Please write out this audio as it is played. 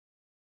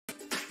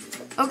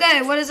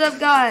Okay, what is up,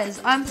 guys?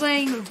 I'm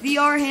playing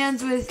VR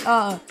hands with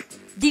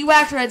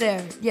Dwax right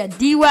there. Yeah,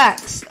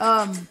 Dwax.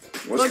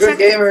 What's good,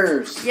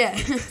 gamers? Yeah,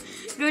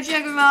 go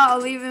check him out.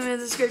 I'll leave him in the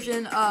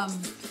description.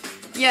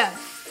 Yeah,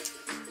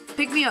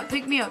 pick me up,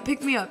 pick me up,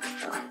 pick me up.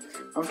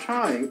 I'm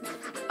trying.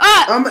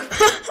 Ah!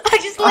 I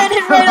just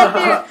landed right up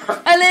here.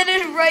 I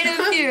landed right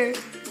up here.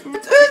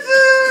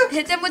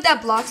 Hit them with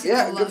that Bloxy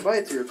Cola. Yeah,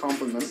 goodbye to your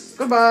compliment.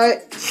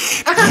 Goodbye.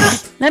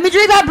 Let me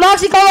drink that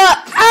Bloxy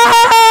Cola.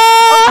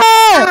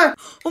 Ah!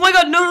 Oh my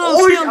god, no,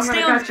 stay on,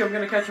 stay on. I'm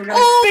gonna catch you.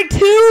 Oh, perfect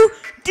two.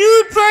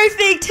 Dude,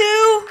 perfect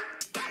two.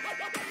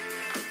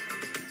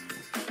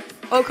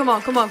 Oh, come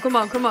on.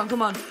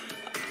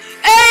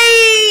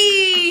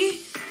 Hey!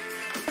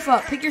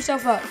 Pick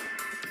yourself up.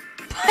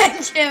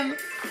 Punch him.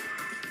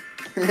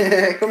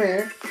 Come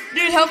here.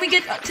 Dude, help me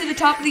get to the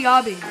top of the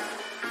obby.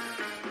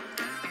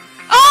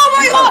 Oh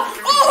my god!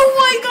 Oh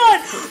my god!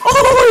 Oh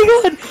my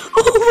god!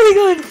 Oh my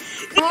god!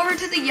 Come over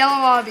to the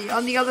yellow obby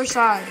on the other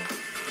side.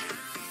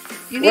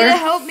 You need to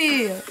help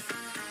me.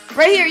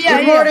 Right here, yeah.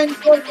 Good morning.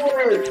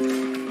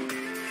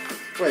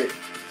 Wait.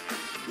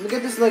 Let me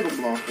get this Lego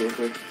block real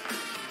quick.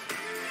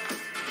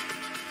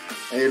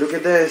 Hey, look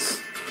at this.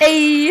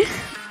 Hey.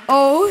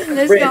 Oh,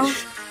 let's go.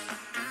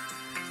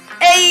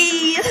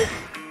 Hey.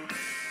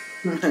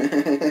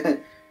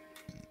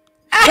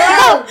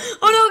 Ow!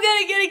 Oh no,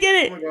 get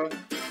it. Oh my god.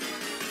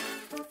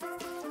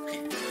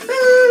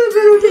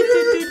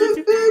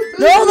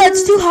 No,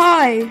 that's too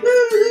high.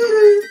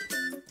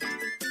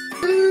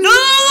 No,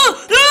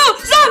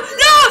 stop,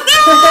 no.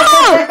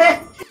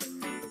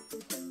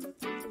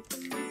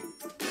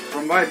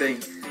 I'm vibing.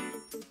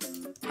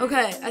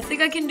 Okay, I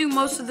think I can do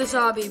most of this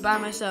obby by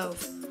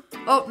myself.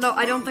 Oh, no,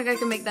 I don't think I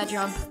can make that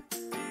jump.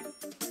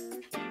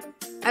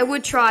 I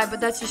would try, but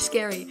that's just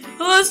scary.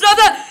 Oh, stop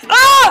that!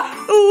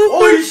 Ah!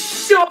 Oh,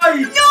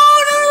 shite! No!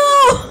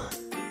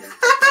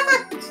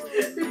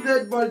 Your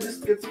dead body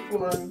just gets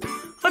flung.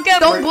 Okay,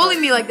 don't bully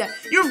me like that.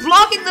 You're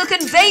blocking the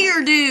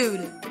conveyor,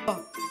 dude!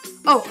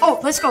 Oh,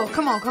 let's go.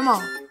 Come on.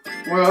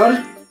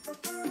 What?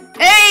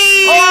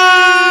 Hey!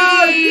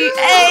 Oh, yeah.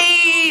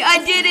 Hey! I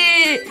did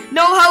it!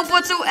 No help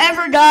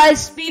whatsoever, guys.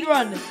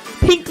 Speedrun.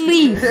 Pink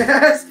leaf.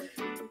 Yes!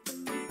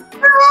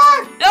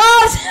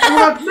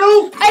 Oh,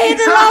 No! I hit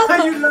the lava!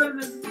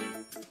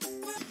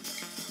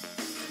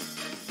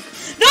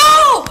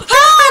 No!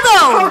 How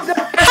though?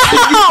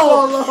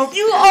 How?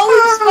 You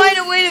always find a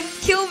way to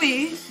kill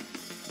me.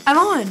 I'm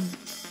on.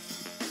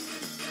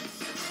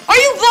 Are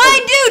you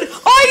blind, dude?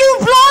 Are you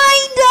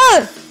blind?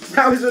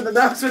 That was with an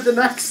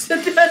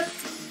accident.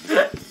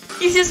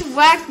 You just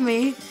whacked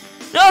me.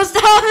 No,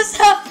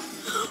 stop.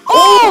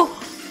 Oh!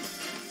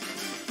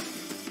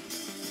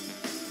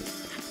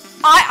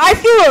 I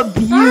feel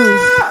abused.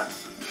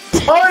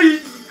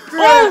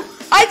 Oh,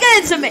 I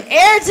got some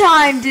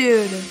airtime,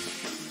 dude.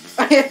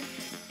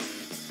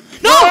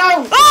 No!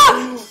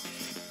 Ah!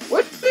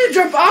 What did you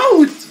jump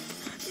out?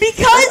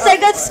 Because I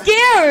got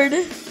scared.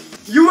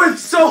 You went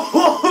so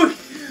hard.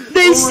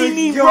 They see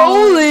me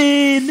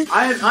rolling.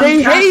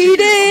 They hate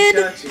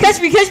it. Catch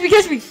me.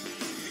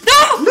 No!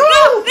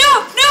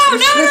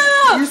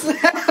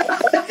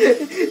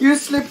 You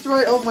slipped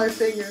right off my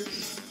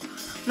fingers.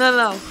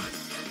 No.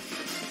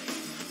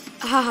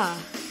 Haha.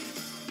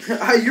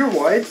 You're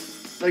white.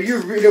 Like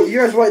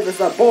you're as white as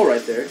that ball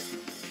right there.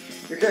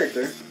 Your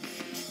character.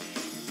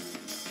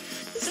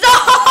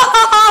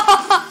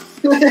 Stop!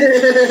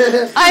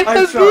 I'm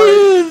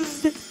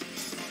confused.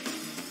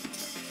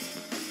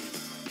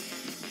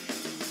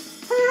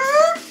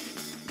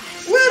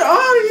 Where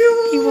are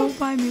you? He won't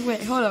find me.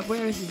 Wait, hold up.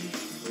 Where is he?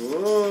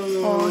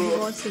 Oh, he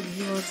won't see me.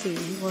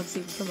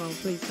 Come on,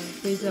 please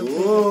don't.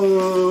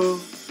 Whoa.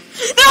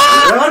 No!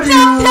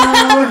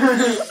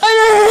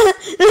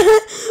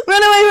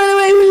 Run away!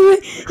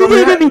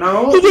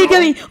 He can't get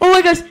me. Oh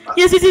my gosh!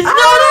 Yes! No!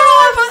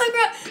 I'm on the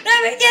ground. Let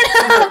me get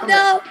up! No!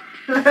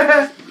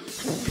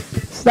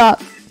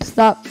 Stop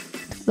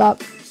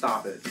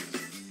it!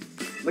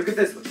 Look at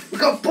this one. We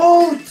got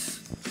boats.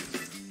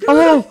 Oh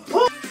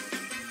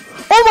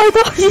my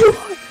gosh!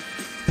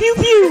 Pew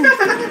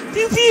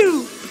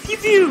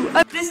pew!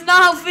 This is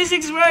not how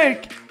physics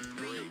work.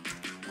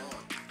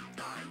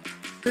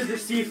 To the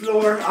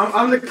seafloor.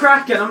 I'm the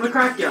Kraken. Oh my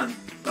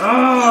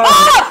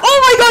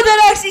god, that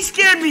actually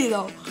scared me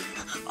though.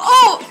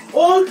 Oh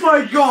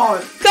my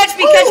god. Catch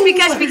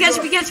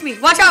me.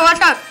 Watch out.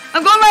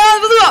 I'm going right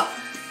on the blue.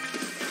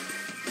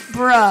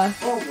 Bruh.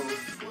 Almost.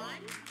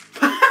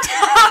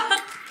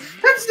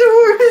 That's the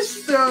worst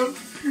stuff.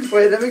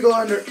 Wait, let me go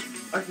under.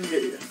 I can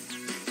get you.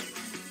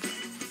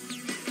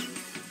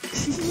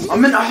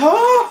 I'm in a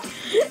hole.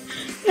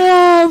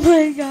 Oh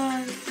my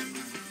god.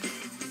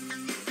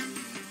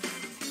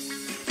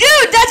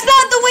 Dude, that's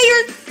not the way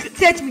you're...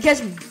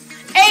 Catch me.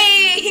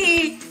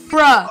 Hey,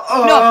 bruh.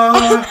 No.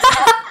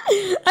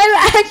 I'm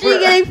actually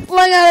getting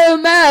flung out of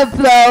the map,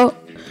 though.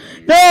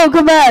 No,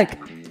 come back.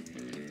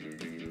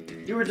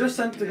 You were just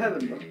sent to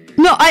heaven, though.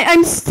 No,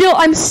 I'm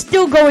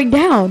still going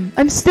down.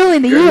 I'm still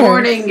in the air. Good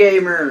morning,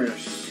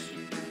 gamers.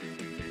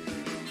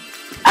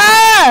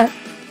 Ah!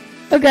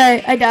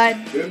 Okay, I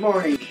died. Good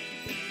morning.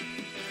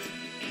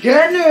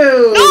 Good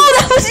news! No,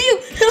 that was you!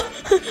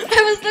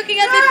 I was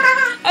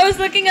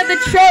looking at the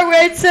chart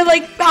where it said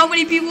like how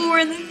many people were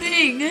in the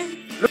thing.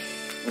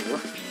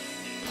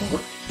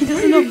 He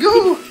doesn't know.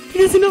 Go! He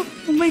doesn't know.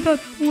 Oh my god.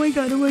 Oh my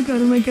god. Oh my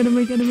god. Oh my god. Oh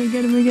my god. Oh my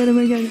god. Oh my god. Oh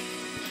my god.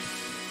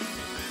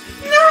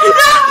 No!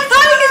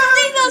 How do you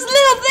see those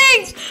little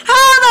things?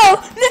 How though?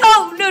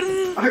 No.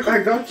 I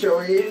got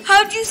Joey.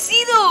 How'd you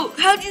see though?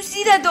 How'd you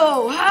see that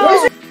though?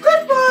 How?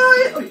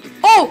 Goodbye!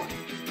 Oh!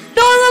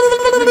 No!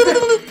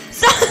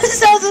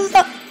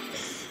 Stop.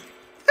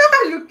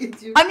 Look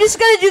at you. I'm just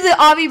gonna do the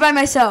obby by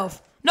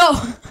myself. No!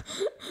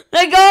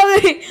 Let go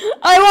of me!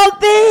 I want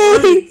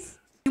peace!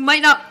 You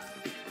might not...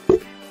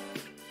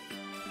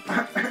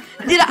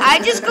 Did I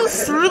just go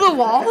through the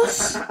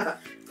walls?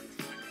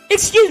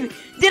 Excuse me.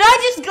 Did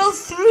I just go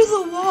through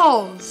the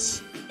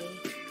walls?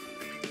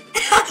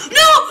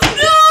 No!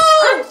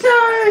 I'm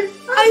sorry!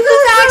 I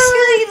was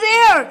actually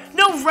there!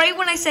 No, right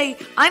when I say,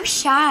 I'm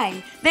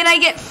shy, then I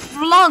get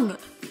flung.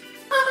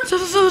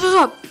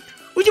 Stop.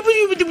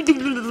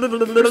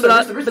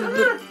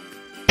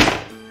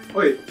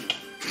 Wait.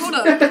 Hold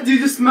up. Did you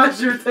just smash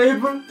your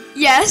table?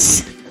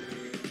 Yes.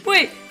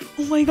 Wait.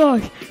 Oh my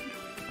gosh.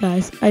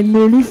 Guys, I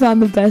literally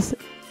found the best.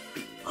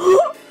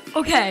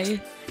 Okay.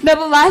 Now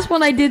the last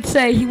one I did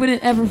say he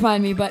wouldn't ever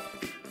find me, but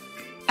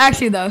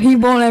actually though, he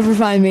won't ever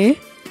find me.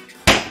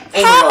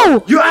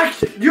 How? You're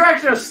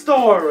actually a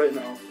star right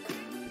now.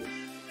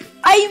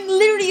 I am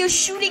literally a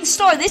shooting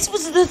star. This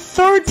was the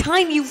third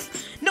time you've...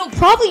 No,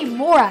 probably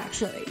more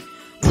actually.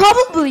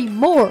 Probably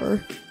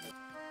more.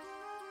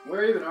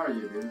 Where even are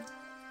you, dude?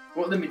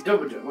 Well, let me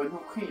double jump. Wait, no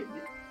crane.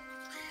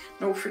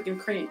 No freaking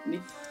crane.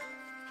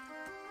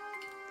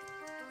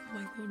 Oh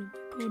my god,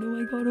 oh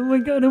my god, oh my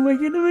god, oh my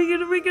god, oh my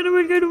god, oh my god, oh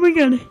my god, oh my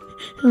god,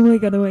 oh my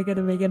god, oh my god,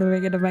 oh my god, oh my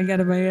god, oh my god,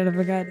 oh my god, oh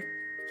my god.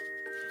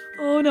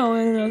 Oh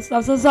no,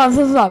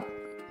 stop.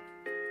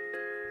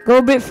 Go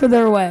a bit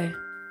further away.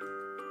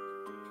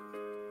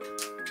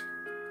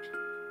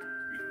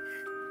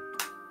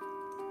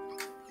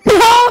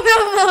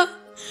 No.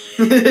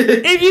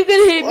 If you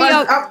can hit me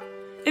up,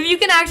 if you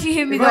can actually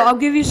hit me though, I'll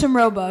give you some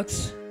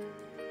Robux.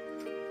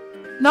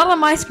 Not on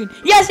my screen.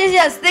 Yes,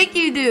 thank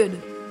you, dude.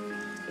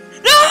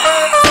 No!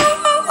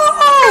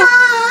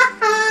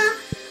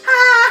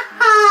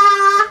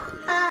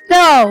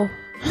 No.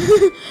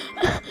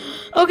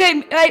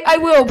 Okay, I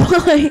will.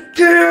 Give me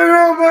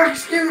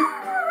Robux.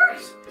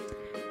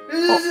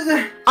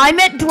 I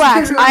met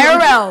Dwax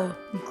IRL.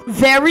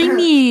 Very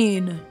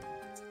mean.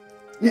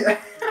 Yeah.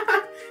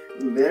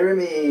 Very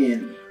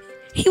mean.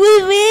 He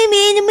was very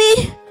mean to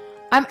me.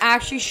 I'm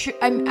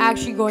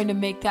actually going to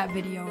make that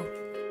video.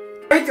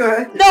 Wait, go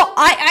ahead. No,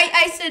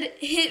 I said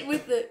hit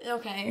with the...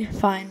 Okay,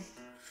 fine.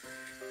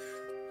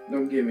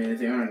 Don't give me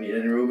anything. I don't need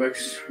any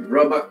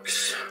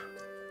Robux.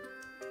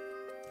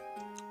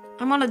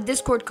 I'm on a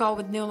Discord call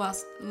with Lil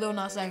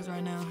Nas X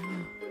right now.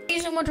 Thank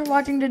you so much for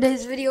watching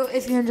today's video.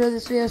 If you enjoyed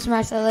this video,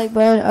 smash that like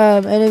button.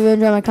 And if you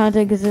enjoy my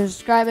content, consider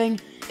subscribing.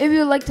 If you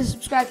would like to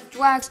subscribe to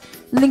Dwax,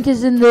 link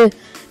is in the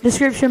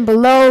description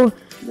below.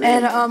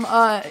 And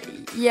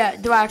yeah,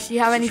 Dwax, do you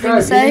have anything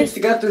to say? He needs to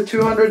get to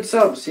 200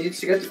 subs.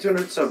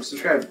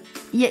 Subscribe.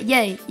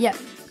 Yeah.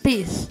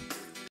 Peace.